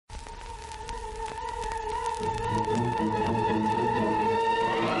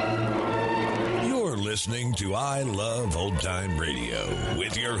You're listening to I Love Old Time Radio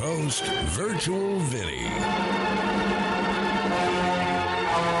with your host, Virtual Vinny.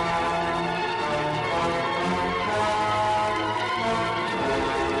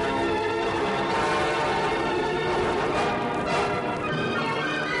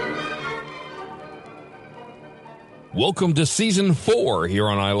 Welcome to Season 4 here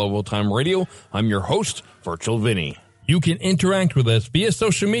on I Love Old Time Radio. I'm your host, Virtual Vinny. You can interact with us via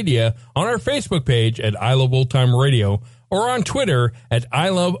social media on our Facebook page at I Love Old Time Radio or on Twitter at I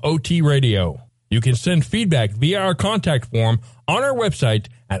Love OT Radio. You can send feedback via our contact form on our website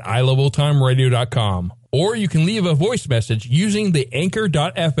at iloveoldtimeradio.com, or you can leave a voice message using the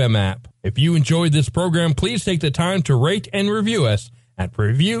Anchor.fm app. If you enjoyed this program, please take the time to rate and review us at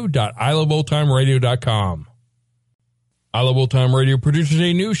review.iloveoldtimeradio.com. I Love Old Time Radio produces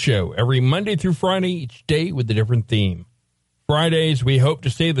a new show every Monday through Friday, each day with a different theme. Fridays, we hope to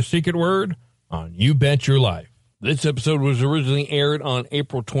say the secret word on You Bet Your Life. This episode was originally aired on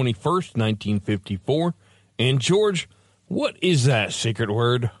April 21st, 1954. And George, what is that secret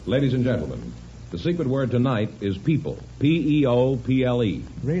word? Ladies and gentlemen, the secret word tonight is people. P-E-O-P-L-E.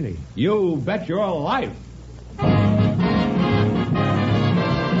 Really? You bet your life.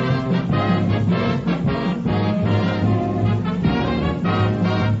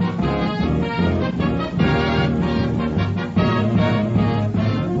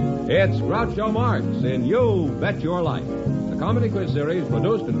 It's Groucho Marx in You Bet Your Life, the comedy quiz series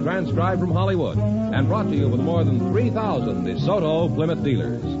produced and transcribed from Hollywood and brought to you with more than 3,000 DeSoto Plymouth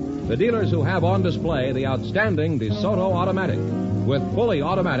dealers. The dealers who have on display the outstanding DeSoto Automatic with fully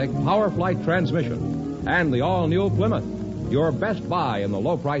automatic power flight transmission and the all-new Plymouth, your best buy in the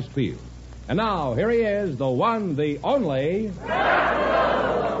low-priced field. And now, here he is, the one, the only...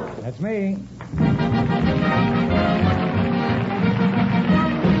 That's me.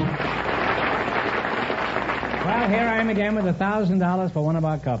 Well, here I am again with $1,000 for one of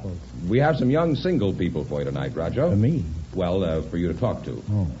our couples. We have some young single people for you tonight, Groucho. For me? Well, for you to talk to.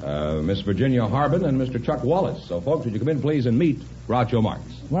 Miss Virginia Harbin and Mr. Chuck Wallace. So, folks, would you come in, please, and meet Groucho Marx.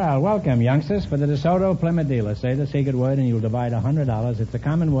 Well, welcome, youngsters, for the DeSoto Plymouth dealer. Say the secret word and you'll divide $100. It's a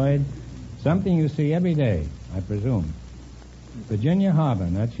common word, something you see every day, I presume. Virginia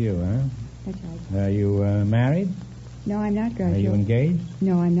Harbin, that's you, huh? That's right. Are you married? No, I'm not, Groucho. Are you engaged?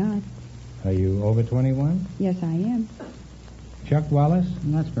 No, I'm not. Are you over 21? Yes, I am. Chuck Wallace?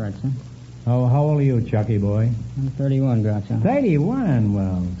 That's correct, sir. Oh, how old are you, Chucky boy? I'm 31, Groucho. 31?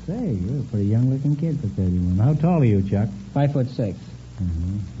 Well, say, you're a pretty young-looking kid for 31. How tall are you, Chuck? 5'6".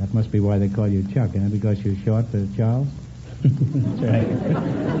 Mm-hmm. That must be why they call you Chuck, huh? Because you're short for Charles? That's right.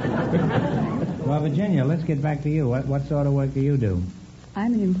 Well, Virginia, let's get back to you. What sort of work do you do?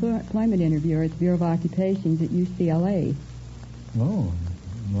 I'm an employment interviewer at the Bureau of Occupations at UCLA. Oh,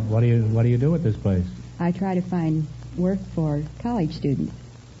 what do you do at this place? I try to find work for college students.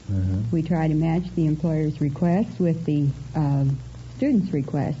 Uh-huh. We try to match the employer's requests with the students'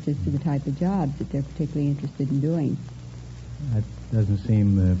 requests as to the type of jobs that they're particularly interested in doing. That doesn't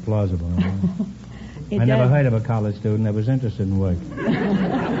seem plausible. I never does. heard of a college student that was interested in work.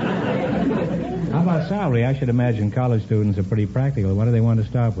 How about salary? I should imagine college students are pretty practical. What do they want to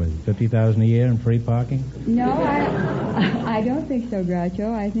start with? $50,000 a year and free parking? No, I don't think so,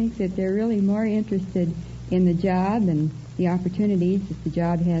 Groucho. I think that they're really more interested in the job and the opportunities that the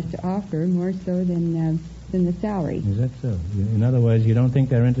job has to offer, more so than the salary. Is that so? In other words, you don't think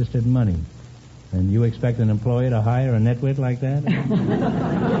they're interested in money? And you expect an employer to hire a nitwit like that?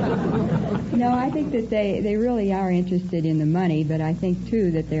 No, I think that they really are interested in the money, but I think,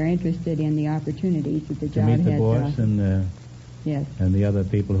 too, that they're interested in the opportunities that the job has to offer. To meet the boss yes. And the other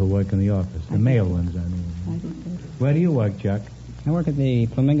people who work in the office, the male ones, I mean. I think so. Where do you work, Chuck? I work at the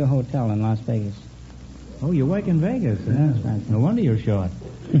Flamingo Hotel in Las Vegas. Oh, you work in Vegas? Yeah, that's right. No wonder you're short.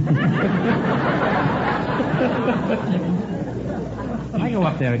 I go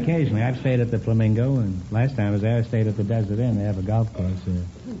up there occasionally. I've stayed at the Flamingo, and last time I was there, I stayed at the Desert Inn. They have a golf course there.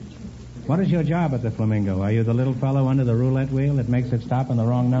 What is your job at the Flamingo? Are you the little fellow under the roulette wheel that makes it stop on the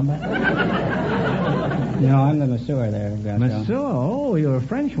wrong number? No, I'm the masseur there, Groucho. Monsieur? Oh, you're a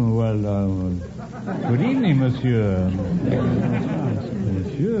Frenchman. Well, good evening, monsieur.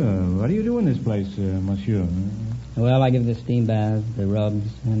 Monsieur, what do you do in this place, monsieur? Well, I give the steam bath, the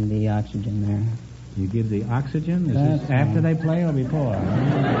rubs, and the oxygen there. You give the oxygen? Is That's this after they play or before?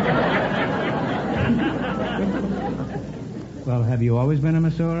 Well, have you always been a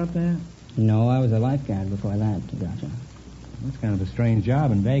masseur up there? No, I was a lifeguard before that, Groucho. That's kind of a strange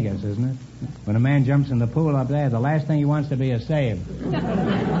job in Vegas, isn't it? When a man jumps in the pool up there, the last thing he wants to be is saved.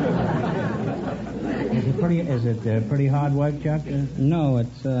 pretty hard work, Chuck? No,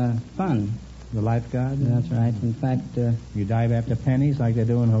 it's fun. The lifeguard? That's right. In fact... you dive after pennies like they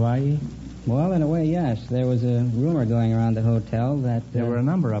do in Hawaii? Well, in a way, yes. There was a rumor going around the hotel that... There were a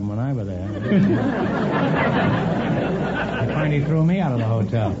number of them when I was there. They finally threw me out of the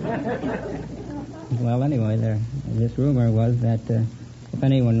hotel. Well, anyway, this rumor was that if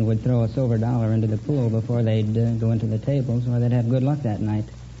anyone would throw a silver dollar into the pool before they'd go into the tables, well, they'd have good luck that night.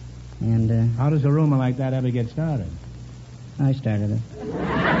 And how does a rumor like that ever get started? I started it.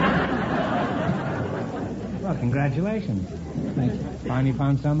 Well, congratulations. Thank you. Finally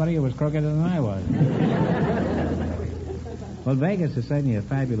found somebody who was crookeder than I was. Well, Vegas is certainly a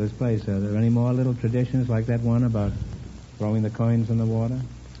fabulous place. Are there any more little traditions like that one about throwing the coins in the water?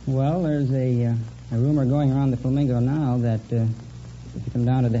 Well, there's a rumor going around the Flamingo now that if you come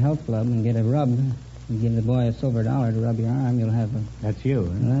down to the health club and get a rub and give the boy a silver dollar to rub your arm, you'll have a... That's you,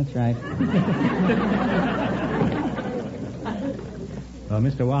 huh? Well, that's right. Well,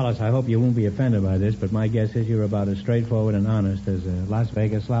 Mr. Wallace, I hope you won't be offended by this, but my guess is you're about as straightforward and honest as a Las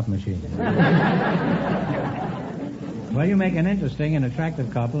Vegas slot machine. Well, you make an interesting and attractive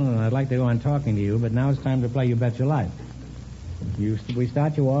couple, and I'd like to go on talking to you, but now it's time to play You Bet Your Life. We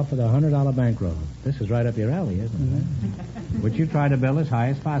start you off with a $100 bankroll. This is right up your alley, isn't it? Which you try to build as high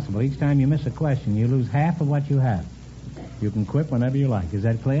as possible. Each time you miss a question, you lose half of what you have. You can quit whenever you like. Is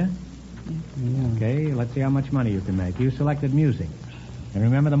that clear? Yeah. Okay, let's see how much money you can make. You selected music. And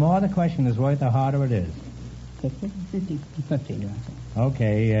remember, the more the question is worth, the harder it is. 50? 50.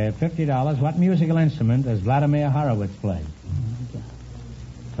 Okay, $50. What musical instrument does Vladimir Horowitz play?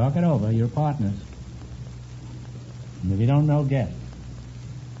 Talk it over. You're partners. And if you don't know, guess.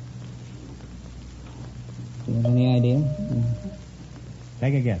 Do you have any idea?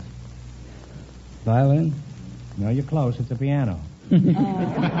 Take a guess. Violin? No, you're close. It's a piano.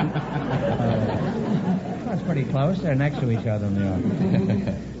 That's pretty close. They're next to each other in the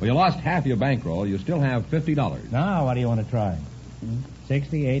office. Well, you lost half your bankroll. You still have $50. Now, what do you want to try?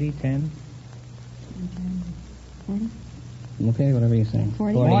 60, 80, 10? 40? Okay, whatever you say.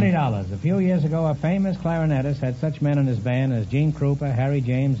 $40. A few years ago, a famous clarinetist had such men in his band as Gene Krupa, Harry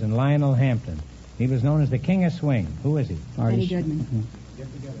James, and Lionel Hampton. He was known as the King of Swing. Who is he? Benny Goodman.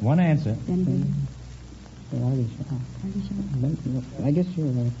 One answer. Benny Goodman. Artie Shaw. I guess you're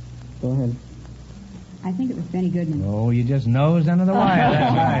right. Go ahead. I think it was Benny Goodman. Oh, you just nosed under the wire.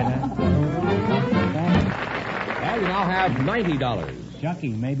 That's right, huh? Well, you now have $90. Chucky,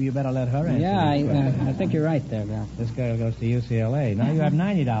 maybe you better let her answer. Yeah, I think you're right there, Gal. This girl goes to UCLA. Now you have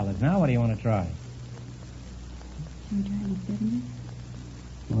 $90. Now what do you want to try? Should we try the 70?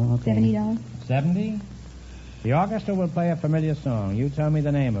 Well, okay. $70? 70? The orchestra will play a familiar song. You tell me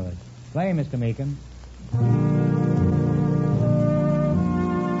the name of it. Play, Mr. Meekin.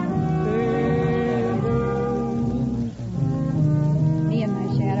 Me and My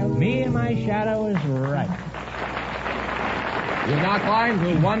Shadow. Me and My Shadow is right. You've now climbed to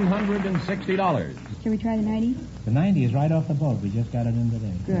 $160. Shall we try the 90? The 90 is right off the boat. We just got it in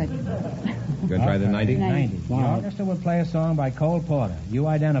today. Good. You going to try the 90? 90. The Wow. orchestra will play a song by Cole Porter. You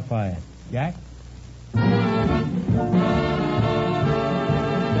identify it. Jack? Just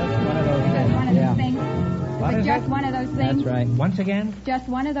one of those things. What is Just it? one of those things. That's right. Once again? Just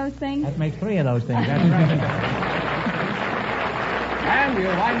one of those things. That makes 3 of those things. That's right. And you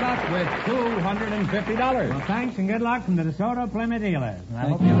wind up with $250. Well, thanks and good luck from the DeSoto Plymouth dealers. And I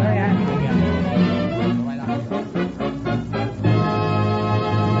hope you're very happy together.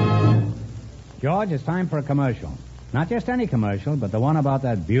 George, it's time for a commercial. Not just any commercial, but the one about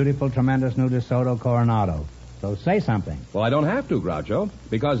that beautiful, tremendous new DeSoto Coronado. So say something. Well, I don't have to, Groucho,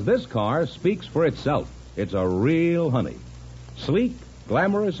 because this car speaks for itself. It's a real honey. Sleek,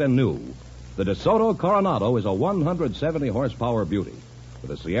 glamorous, and new. The DeSoto Coronado is a 170-horsepower beauty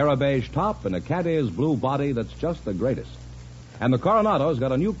with a Sierra beige top and a Cadiz blue body that's just the greatest. And the Coronado's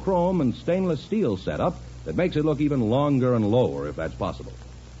got a new chrome and stainless steel setup that makes it look even longer and lower, if that's possible.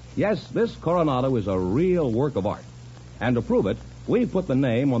 Yes, this Coronado is a real work of art. And to prove it, we've put the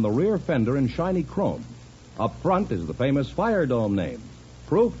name on the rear fender in shiny chrome. Up front is the famous Fire Dome name,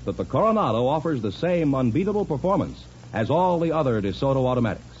 proof that the Coronado offers the same unbeatable performance as all the other DeSoto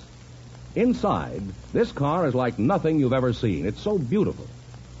automatics. Inside, this car is like nothing you've ever seen. It's so beautiful.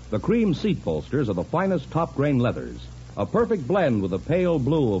 The cream seat bolsters are the finest top-grain leathers, a perfect blend with the pale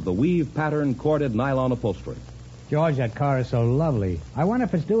blue of the weave pattern corded nylon upholstery. George, that car is so lovely. I wonder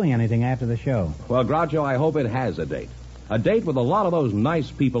if it's doing anything after the show. Well, Groucho, I hope it has a date. A date with a lot of those nice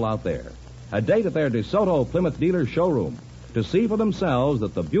people out there. A date at their DeSoto Plymouth dealer showroom to see for themselves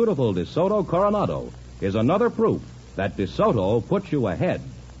that the beautiful DeSoto Coronado is another proof that DeSoto puts you ahead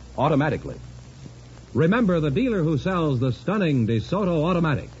automatically. Remember, the dealer who sells the stunning DeSoto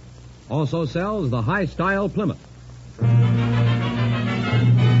Automatic also sells the high-style Plymouth.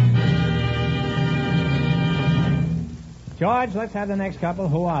 George, let's have the next couple.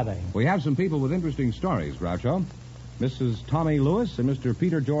 Who are they? We have some people with interesting stories, Groucho. Mrs. Tommy Lewis and Mr.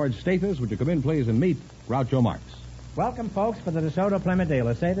 Peter George Stathis, would you come in, please, and meet Groucho Marx? Welcome, folks, for the DeSoto Plymouth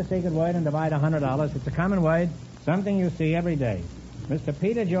dealer. Say the secret word and divide $100. It's a common word, something you see every day. Mr.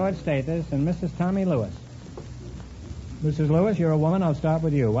 Peter George Stathis and Mrs. Tommy Lewis. Mrs. Lewis, you're a woman. I'll start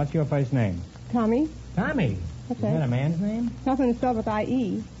with you. What's your first name? Tommy. Tommy. That's Is that a man's name? Nothing to spell with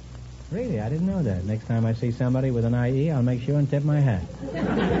I-E. Really? I didn't know that. Next time I see somebody with an IE, I'll make sure and tip my hat.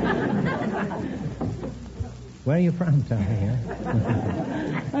 Where are you from, Tommy?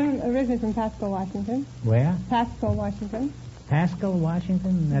 I'm originally from Pasco, Washington. Where? Pasco, Washington. Pasco,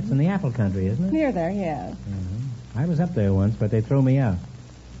 Washington? That's in the apple country, isn't it? Near there, yes. I was up there once, but they threw me out.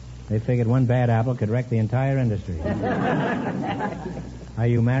 They figured one bad apple could wreck the entire industry. Are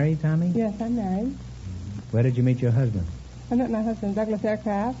you married, Tommy? Yes, I'm married. Where did you meet your husband? I met my husband, Douglas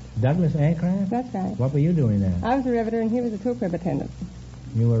Aircraft. Douglas Aircraft? That's right. What were you doing there? I was a riveter, and he was a tool crib attendant.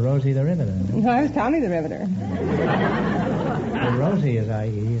 You were Rosie the Riveter, huh? No, I was Tommy the Riveter. Well, Rosie is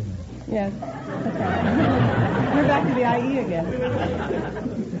IE, isn't it? Yes, that's right. We're back to the IE again.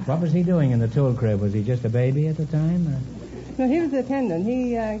 What was he doing in the tool crib? Was he just a baby at the time? No, he was the attendant.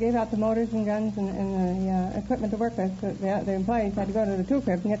 He gave out the motors and guns and the equipment to work with. So the employees had to go to the tool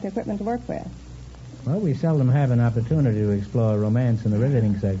cribs and get the equipment to work with. Well, we seldom have an opportunity to explore romance in the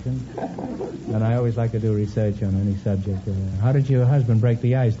riveting section. And I always like to do research on any subject. How did your husband break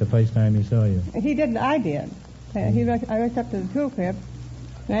the ice the first time he saw you? He did. I did. I rushed up to the tool crib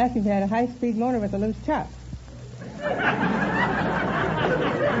and I asked him if he had a high-speed motor with a loose chuck. He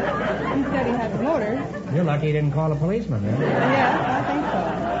said he had the motor. You're lucky he didn't call a policeman, huh? Yeah, I think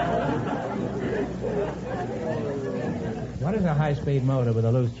so. What is a high-speed motor with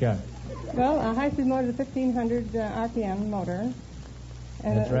a loose chuck? Well, a high-speed motor is a 1,500 RPM motor.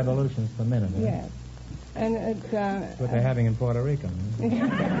 And it's revolutions per minute, huh? Yes. And it's... That's what they're having in Puerto Rico, huh?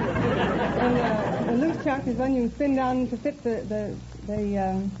 And the loose chuck is one you spin down to fit the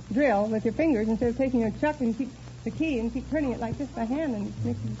drill with your fingers instead of taking your chuck and keep the key and keep turning it like this by hand and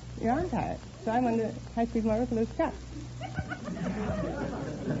make your arm tired. So I wanted a high-speed motor with a loose chuck.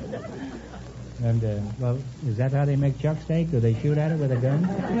 And, well, is that how they make chuck steak? Do they shoot at it with a gun?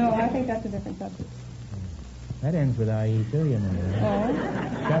 No, I think that's a different subject. That ends with IE, too, you know. Oh?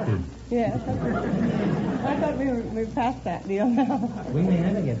 Chucky. Yes. I thought we were past that deal now. We may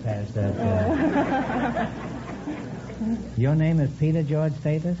never get past that. Your name is Peter George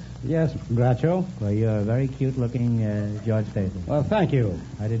Stathis? Yes, Groucho. Well, you're a very cute-looking George Stathis. Well, thank you.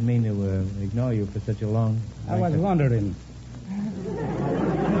 I didn't mean to ignore you for such a long... I was wondering.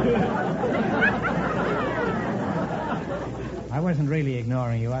 I wasn't really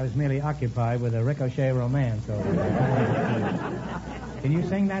ignoring you. I was merely occupied with a ricochet romance. Can you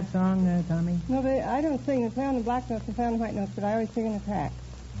sing that song, Tommy? No, I don't sing. They play on the black notes and play on the white notes, but I always sing in the track.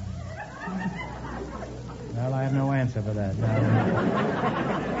 Well, I have no answer for that.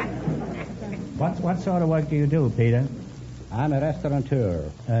 What sort of work do you do, Peter? I'm a restaurateur.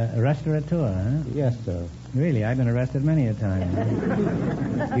 A restaurateur, huh? Yes, sir. Really? I've been arrested many a time.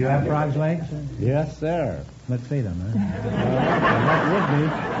 Do you have frog's legs? Yes, sir. Let's see them, huh? That would be.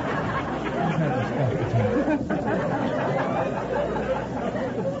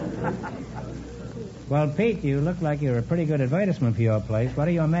 Well, Pete, you look like you're a pretty good advertisement for your place. What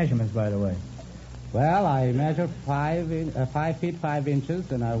are your measurements, by the way? Well, I measure 5 feet 5 inches,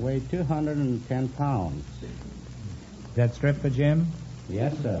 and I weigh 210 pounds. Is that strip for Jim?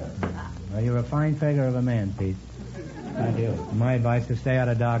 Yes, sir. Well, you're a fine figure of a man, Pete. Thank you. My advice is stay out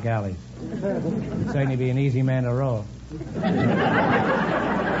of dark alleys. You'd certainly be an easy man to roll.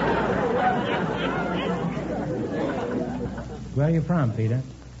 Where are you from, Peter?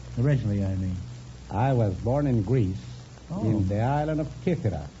 Originally, I mean. I was born in Greece, in the island of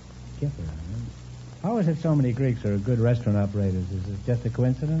Kythera. Kythera, huh? How is it so many Greeks are good restaurant operators? Is it just a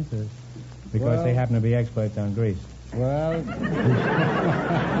coincidence, or because they happen to be experts on Greece? Well,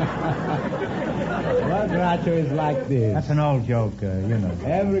 Groucho is like this. That's an old joke, you know.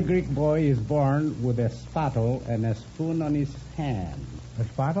 Every Greek boy is born with a spattle and a spoon on his hand. A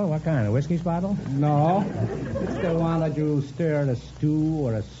spattle? What kind? A whiskey spattle? No. It's the one that you stir a stew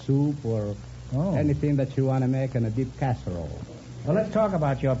or a soup or anything that you want to make in a deep casserole. Well, let's talk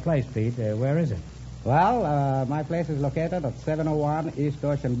about your place, Pete. Where is it? Well, my place is located at 701 East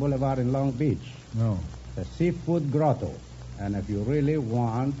Ocean Boulevard in Long Beach. Oh. The Seafood Grotto. And if you really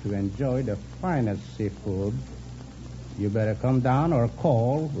want to enjoy the finest seafood, you better come down or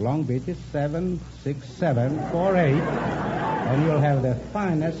call Long Beach 76748, and you'll have the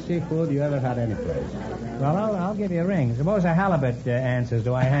finest seafood you ever had any place. Well, I'll give you a ring. Suppose a halibut answers.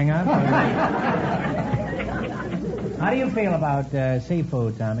 Do I hang up? How do you feel about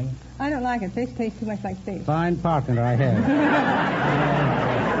seafood, Tommy? I don't like it. Fish tastes too much like fish. Fine partner I have.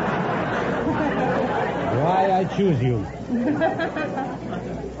 Why I choose you.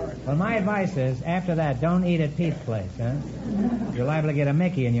 Well, my advice is, after that, don't eat at Pete's place, huh? You're liable to get a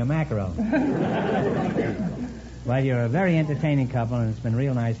Mickey in your mackerel. Well, you're a very entertaining couple, and it's been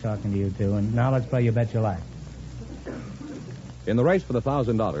real nice talking to you two. And now let's play You Bet Your Life. In the race for the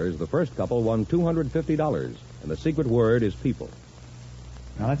 $1,000, the first couple won $250, and the secret word is people.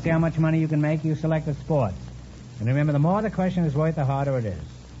 Now let's see how much money you can make. You select a sport. And remember, the more the question is worth, the harder it is.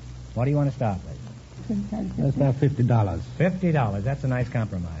 What do you want to start with? Let's have $50. $50. That's a nice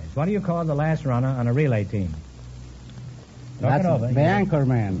compromise. What do you call the last runner on a relay team? Talk That's it over. the anchor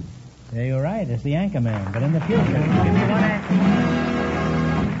man. Yeah, you're right. It's the anchor man. But in the future, give me one anchor.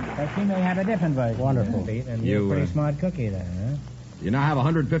 But she may have a different version. Wonderful. Pete, and you're a pretty smart cookie there, huh? You now have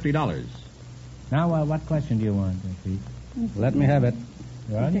 $150. Now, what question do you want, Pete? Let me have it.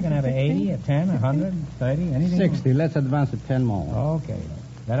 Well, you can have an 80, a 10, a 100, 30, anything. 60. Let's advance it 10 more. Okay.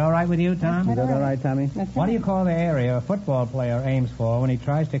 Is that all right with you, Tom? Is that all right, Tommy? What do you call the area a football player aims for when he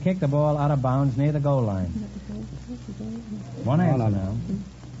tries to kick the ball out of bounds near the goal line? One answer now.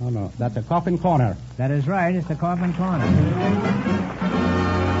 Oh, no. That's a coffin corner. That is right. It's the coffin corner.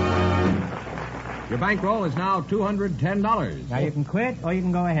 Your bankroll is now $210. Now, you can quit or you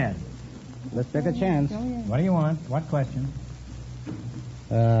can go ahead. Let's take a chance. What do you want? What question?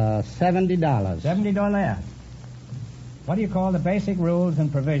 $70. $70. What do you call the basic rules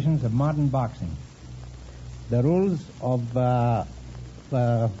and provisions of modern boxing? The rules of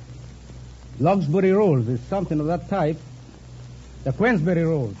Logsbury rules is something of that type. The Queensberry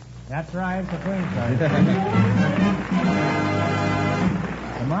rules. That's right, it's the Queensberry.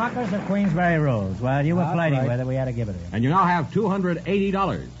 The markers of Queensberry rules. Well, you were fighting with it. We had to give it to you. And you now have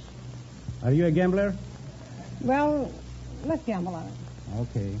 $280. Are you a gambler? Well, let's gamble on it.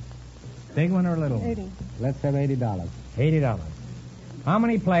 Okay. Big one or a little one? 80. Let's have $80. $80. How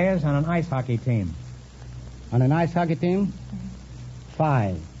many players on an ice hockey team? On an ice hockey team?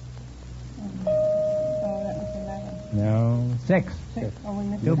 5. Oh, that must be 11. No, 6. 6. Oh, we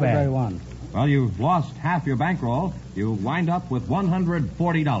missed Too bad. 1. Well, you've lost half your bankroll. You wind up with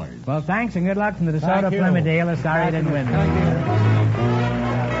 $140. Well, thanks and good luck from the DeSoto Thank you. Plymouth dealer. Sorry you didn't win.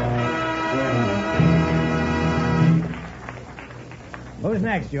 Who's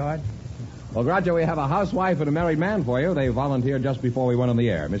next, George? Well, Groucho, we have a housewife and a married man for you. They volunteered just before we went on the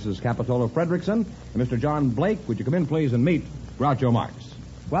air. Mrs. Capitola Fredrickson and Mr. John Blake. Would you come in, please, and meet Groucho Marx?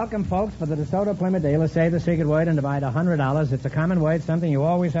 Welcome, folks, for the DeSoto Plymouth dealer. Say the secret word and divide $100. It's a common word, something you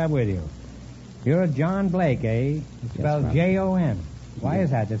always have with you. You're John Blake, eh? It's spelled Yes, Jon. Why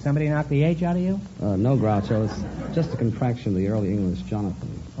is that? Did somebody knock the H out of you? No, Groucho. It's just a contraction of the early English Jonathan.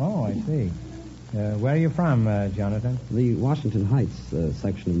 Oh, I see. Where are you from, Jonathan? The Washington Heights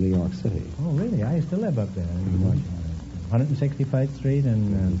section of New York City. Oh, really? I used to live up there in Washington. 165th Street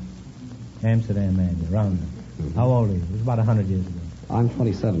and Amsterdam, maybe, around there. How old are you? It was about 100 years ago. I'm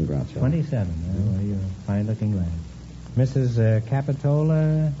 27, Groucho. 27. Well, you're a fine-looking lad. Mrs.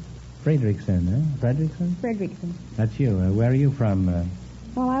 Capitola Fredrickson, huh? Fredrickson? Fredrickson. That's you. Where are you from?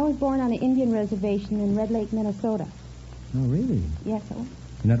 Well, I was born on an Indian reservation in Red Lake, Minnesota. Oh, really? Yes, sir.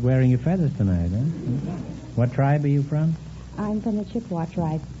 You're not wearing your feathers tonight, huh? What tribe are you from? I'm from the Chippewa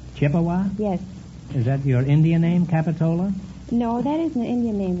tribe. Chippewa? Yes. Is that your Indian name, Capitola? No, that isn't an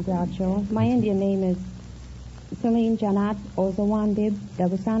Indian name, Groucho. My Indian name is Celine Janat Ozawandib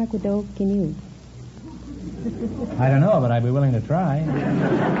Dabasanakudo Kinu. I don't know, but I'd be willing to try.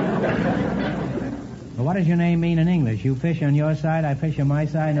 Well, what does your name mean in English? You fish on your side, I fish on my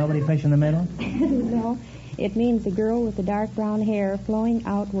side, nobody fish in the middle? No, it means a girl with the dark brown hair flowing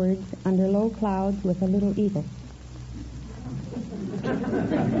outwards under low clouds with a little eagle.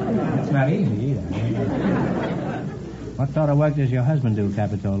 It's not easy either. What sort of work does your husband do,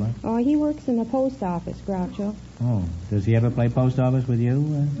 Capitola? Oh, he works in the post office, Groucho. Oh, does he ever play post office with you?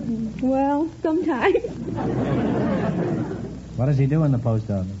 Well, sometimes. What does he do in the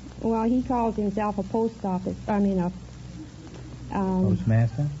post office? Well, he calls himself a post office.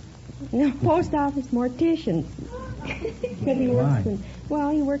 Postmaster? No, post office mortician. Because he works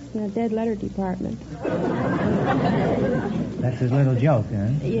he works in the dead letter department. That's his little joke, huh?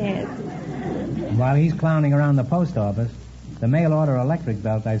 Yes. While he's clowning around the post office, the mail order electric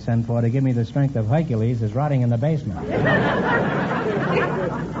belt I sent for to give me the strength of Hercules is rotting in the basement.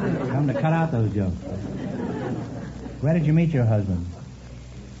 Come to cut out those jokes. Where did you meet your husband?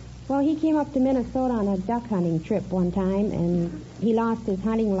 Well, he came up to Minnesota on a duck hunting trip one time, and he lost his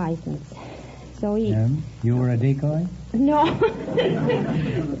hunting license. So he... You were a decoy? No.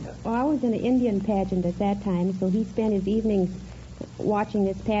 Well, I was in an Indian pageant at that time, so he spent his evenings watching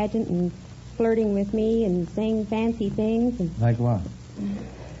this pageant and flirting with me and saying fancy things. And, like what?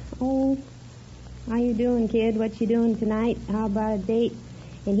 Oh, how you doing, kid? What you doing tonight? How about a date?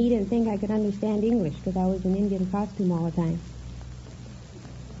 And he didn't think I could understand English because I was in Indian costume all the time.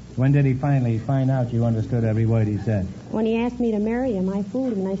 When did he finally find out you understood every word he said? When he asked me to marry him, I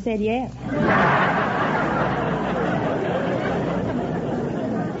fooled him, and I said yes.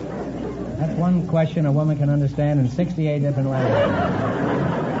 That's one question a woman can understand in 68 different languages.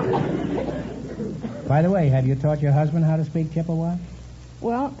 By the way, have you taught your husband how to speak Chippewa?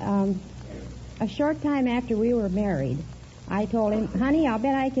 Well, a short time after we were married, I told him, honey, I'll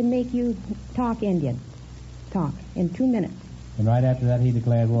bet I can make you talk Indian. Talk in 2 minutes. And right after that, he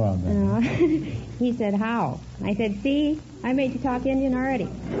declared war on them. He said, how? I said, see, I made you talk Indian already. You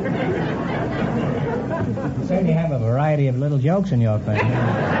certainly have a variety of little jokes in your family.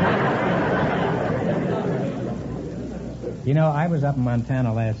 You know, I was up in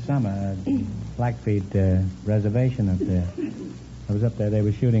Montana last summer, Blackfeet Reservation up there. I was up there. They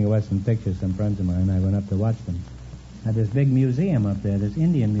were shooting a Western picture, some friends of mine. I went up to watch them. Had this big museum up there, this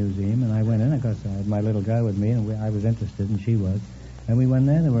Indian museum, and I went in. Of course, I had my little girl with me, and I was interested, and she was. And we went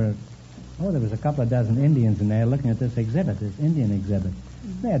there. There was a couple of dozen Indians in there looking at this exhibit, this Indian exhibit.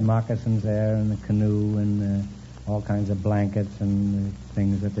 They had moccasins there, and a canoe, and all kinds of blankets and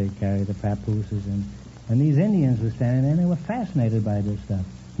things that they carry, the papooses, and these Indians were standing there, and they were fascinated by this stuff.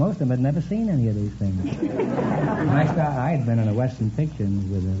 Most of them had never seen any of these things. And I had been in a Western picture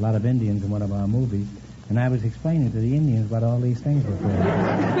with a lot of Indians in one of our movies, and I was explaining to the Indians what all these things were for.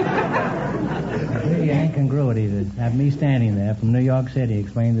 It's really an incongruity to have me standing there from New York City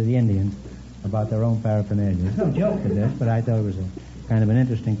explaining to the Indians about their own paraphernalia. There's no joke to this, but I thought it was a kind of an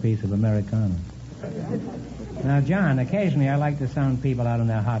interesting piece of Americana. Now, John, occasionally I like to sound people out on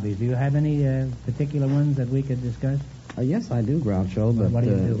their hobbies. Do you have any particular ones that we could discuss? Yes, I do, Groucho, but... What do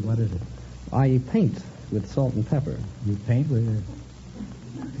you do? What is it? I paint with salt and pepper. You paint with...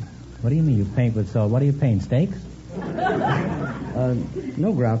 What do you mean you paint with salt? What do you paint, steaks?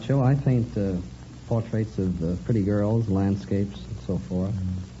 No, Groucho. I paint portraits of pretty girls, landscapes, and so forth.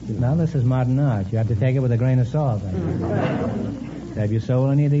 You know. Now, this is modern art. You have to take it with a grain of salt. Have you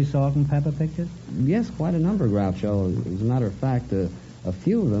sold any of these salt and pepper pictures? Yes, quite a number, Groucho. As a matter of fact, a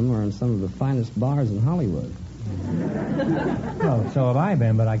few of them are in some of the finest bars in Hollywood. Well, so have I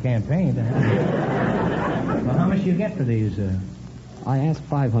been, but I can't paint. Well, how much do you get for these? I asked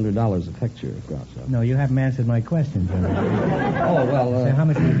 $500 a picture, Groucho. No, you haven't answered my question, John. Oh, well... So how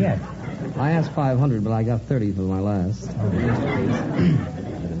much do you get? I asked $500, but I got $30 for my last.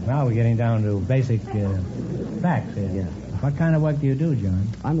 Now we're getting down to basic facts here. Yeah. What kind of work do you do, John?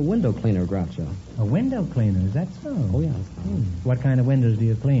 I'm a window cleaner, Groucho. A window cleaner? Is that so? Oh, yeah. What kind of windows do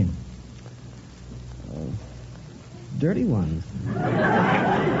you clean? Dirty ones.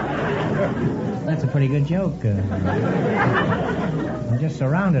 That's a pretty good joke. I'm just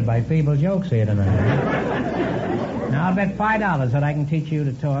surrounded by feeble jokes here tonight. Now, I'll bet $5 that I can teach you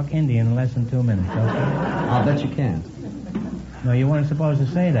to talk Indian in less than 2 minutes, okay? I'll bet you can't. No, you weren't supposed to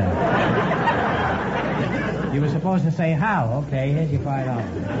say that. You were supposed to say how. Okay, here's your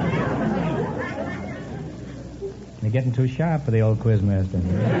 $5. You're getting too sharp for the old quizmaster.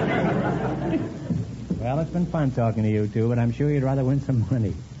 Well, it's been fun talking to you two, but I'm sure you'd rather win some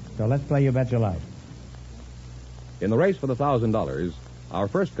money. So let's play You Bet Your Life. In the race for the $1,000, our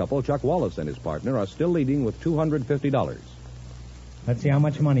first couple, Chuck Wallace and his partner, are still leading with $250. Let's see how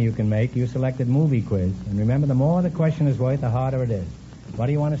much money you can make. You selected movie quiz. And remember, the more the question is worth, the harder it is. What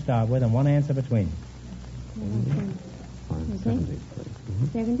do you want to start with, and one answer between? 70.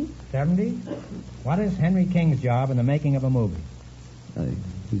 70? 70? What is Henry King's job in the making of a movie?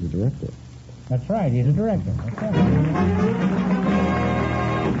 He's a director. That's right, he's a director. That's right.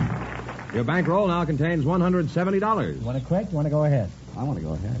 Your bankroll now contains $170. You want to quit? You want to go ahead? I want to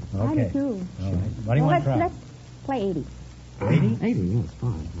go ahead. Okay. I do, too. All right. What do you want to try? Let's play 80. 80? 80, yes,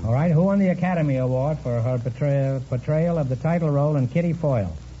 fine. All right, who won the Academy Award for her portrayal of the title role in Kitty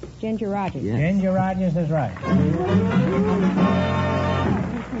Foyle? Ginger Rogers. Yes. Ginger Rogers is right.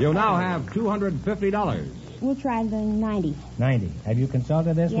 You now have $250. We'll try the 90. 90. Have you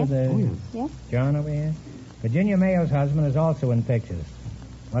consulted this Yes. with Yes? John over here? Virginia Mayo's husband is also in pictures.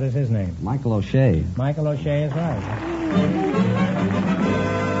 What is his name? Michael O'Shea. Michael O'Shea is right.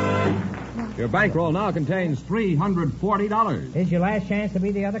 Your bankroll now contains $340. Here's your last chance to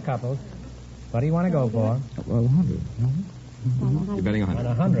beat the other couples. What do you want to go for? Well, 100. You're betting 100.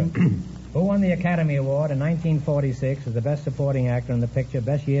 100. Who won the Academy Award in 1946 as the best supporting actor in the picture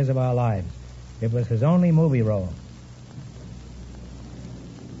Best Years of Our Lives? It was his only movie role.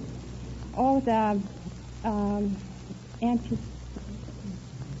 Oh, the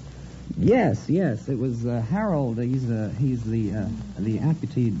Yes. It was Harold. He's the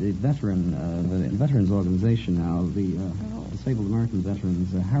amputee, the veteran, the veterans organization now, the disabled American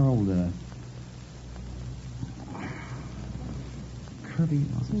veterans. Harold Kirby.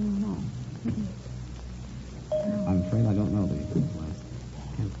 No. I'm afraid I don't know the last.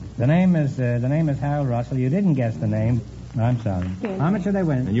 The name is Harold Russell. You didn't guess the name. I'm sorry. How much did they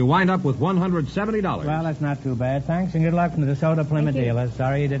win? And you wind up with $170. Well, that's not too bad. Thanks, and good luck from the DeSoto Plymouth dealers.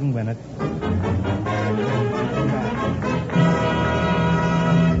 Sorry you didn't win it.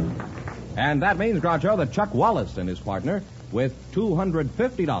 And that means, Groucho, that Chuck Wallace and his partner, with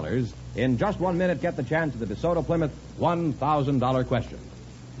 $250, in just 1 minute get the chance at the DeSoto Plymouth $1,000 question.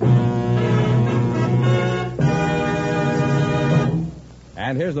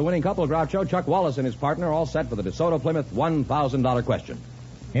 And here's the winning couple, Groucho, Chuck Wallace and his partner, all set for the DeSoto Plymouth $1,000 question.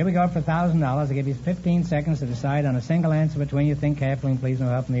 Here we go for $1,000. I'll give you 15 seconds to decide on a single answer between you. Think carefully and please no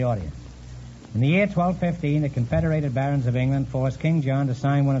help from the audience. In the year 1215, the Confederated Barons of England forced King John to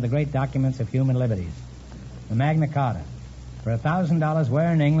sign one of the great documents of human liberties, the Magna Carta. For $1,000,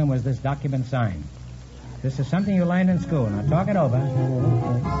 where in England was this document signed? This is something you learned in school. Now talk it over.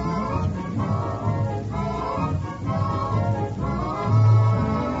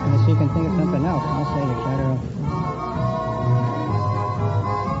 Unless you can think of something else, I'll say the Charter Oak.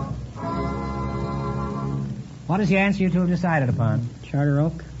 What is the answer you two have decided upon? Charter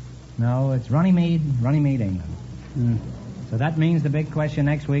Oak? No, it's Runnymede, England. So that means the big question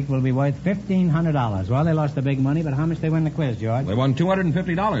next week will be worth $1,500. Well, they lost the big money, but how much they win the quiz, George? They won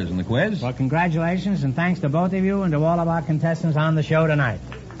 $250 in the quiz. Well, congratulations, and thanks to both of you and to all of our contestants on the show tonight.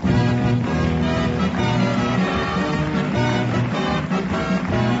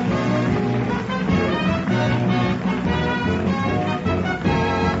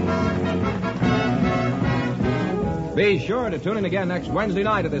 Be sure to tune in again next Wednesday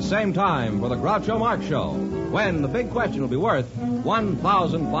night at the same time for the Groucho Marx Show, when the big question will be worth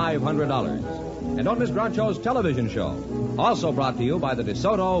 $1,500. And don't miss Groucho's television show, also brought to you by the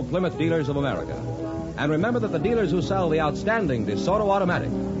DeSoto Plymouth Dealers of America. And remember that the dealers who sell the outstanding DeSoto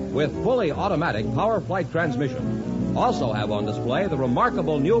Automatic with fully automatic power flight transmission also have on display the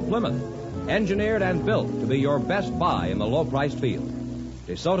remarkable new Plymouth, engineered and built to be your best buy in the low-priced field.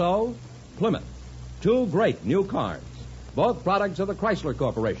 DeSoto, Plymouth, two great new cars, both products of the Chrysler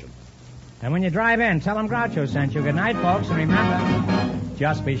Corporation. And when you drive in, tell them Groucho sent you. Good night, folks, and remember,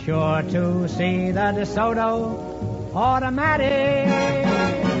 just be sure to see the DeSoto Automatic.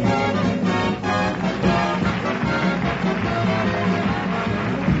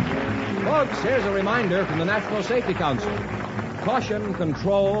 Folks, here's a reminder from the National Safety Council. Caution,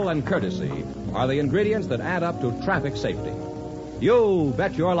 control, and courtesy are the ingredients that add up to traffic safety. You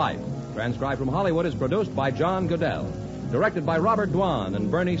Bet Your Life, transcribed from Hollywood, is produced by John Goodell, directed by Robert Dwan and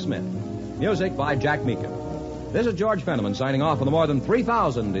Bernie Smith. Music by Jack Meekin. This is George Fenneman signing off for the more than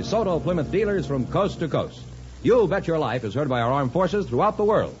 3,000 DeSoto Plymouth dealers from coast to coast. You Bet Your Life is heard by our armed forces throughout the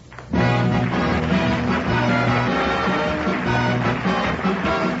world.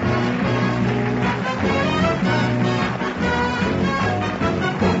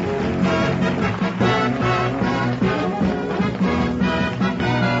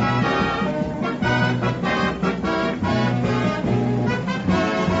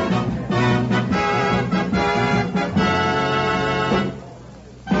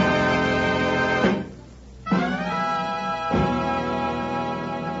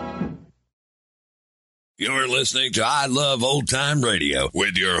 You're listening to I Love Old Time Radio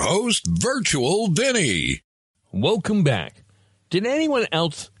with your host, Virtual Vinny. Welcome back. Did anyone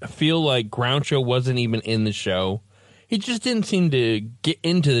else feel like Groucho wasn't even in the show? He just didn't seem to get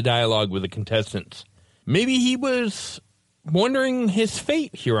into the dialogue with the contestants. Maybe he was wondering his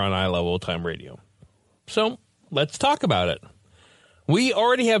fate here on I Love Old Time Radio. So, let's talk about it. We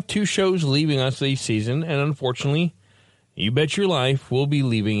already have 2 shows leaving us this season, and unfortunately, You Bet Your Life will be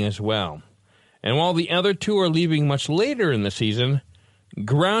leaving as well. And while the other 2 are leaving much later in the season,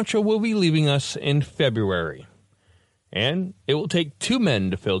 Groucho will be leaving us in February. And it will take 2 men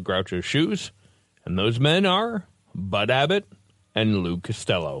to fill Groucho's shoes, and those men are Bud Abbott and Lou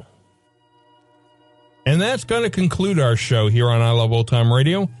Costello. And that's going to conclude our show here on I Love Old Time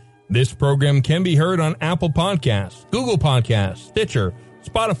Radio. This program can be heard on Apple Podcasts, Google Podcasts, Stitcher,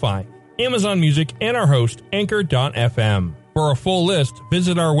 Spotify, Amazon Music, and our host, Anchor.fm. For a full list,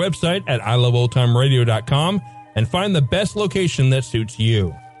 visit our website at iloveoldtimeradio.com and find the best location that suits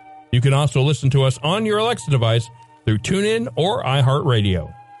you. You can also listen to us on your Alexa device through TuneIn or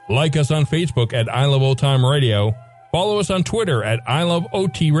iHeartRadio. Like us on Facebook at I Love Old Time Radio. Follow us on Twitter at I Love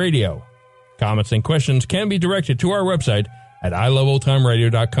OT Radio. Comments and questions can be directed to our website at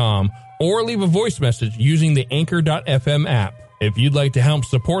iloveoldtimeradio.com or leave a voice message using the Anchor.fm app. If you'd like to help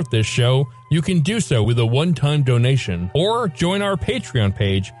support this show, you can do so with a one-time donation or join our Patreon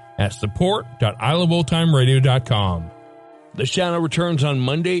page at support.iloveoldtimeradio.com. The Shadow returns on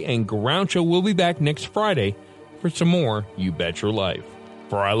Monday, and Groucho will be back next Friday for some more You Bet Your Life.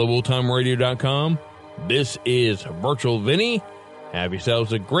 For iloveoldtimeradio.com, this is Virtual Vinny. Have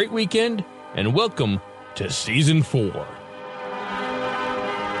yourselves a great weekend, and welcome to Season 4.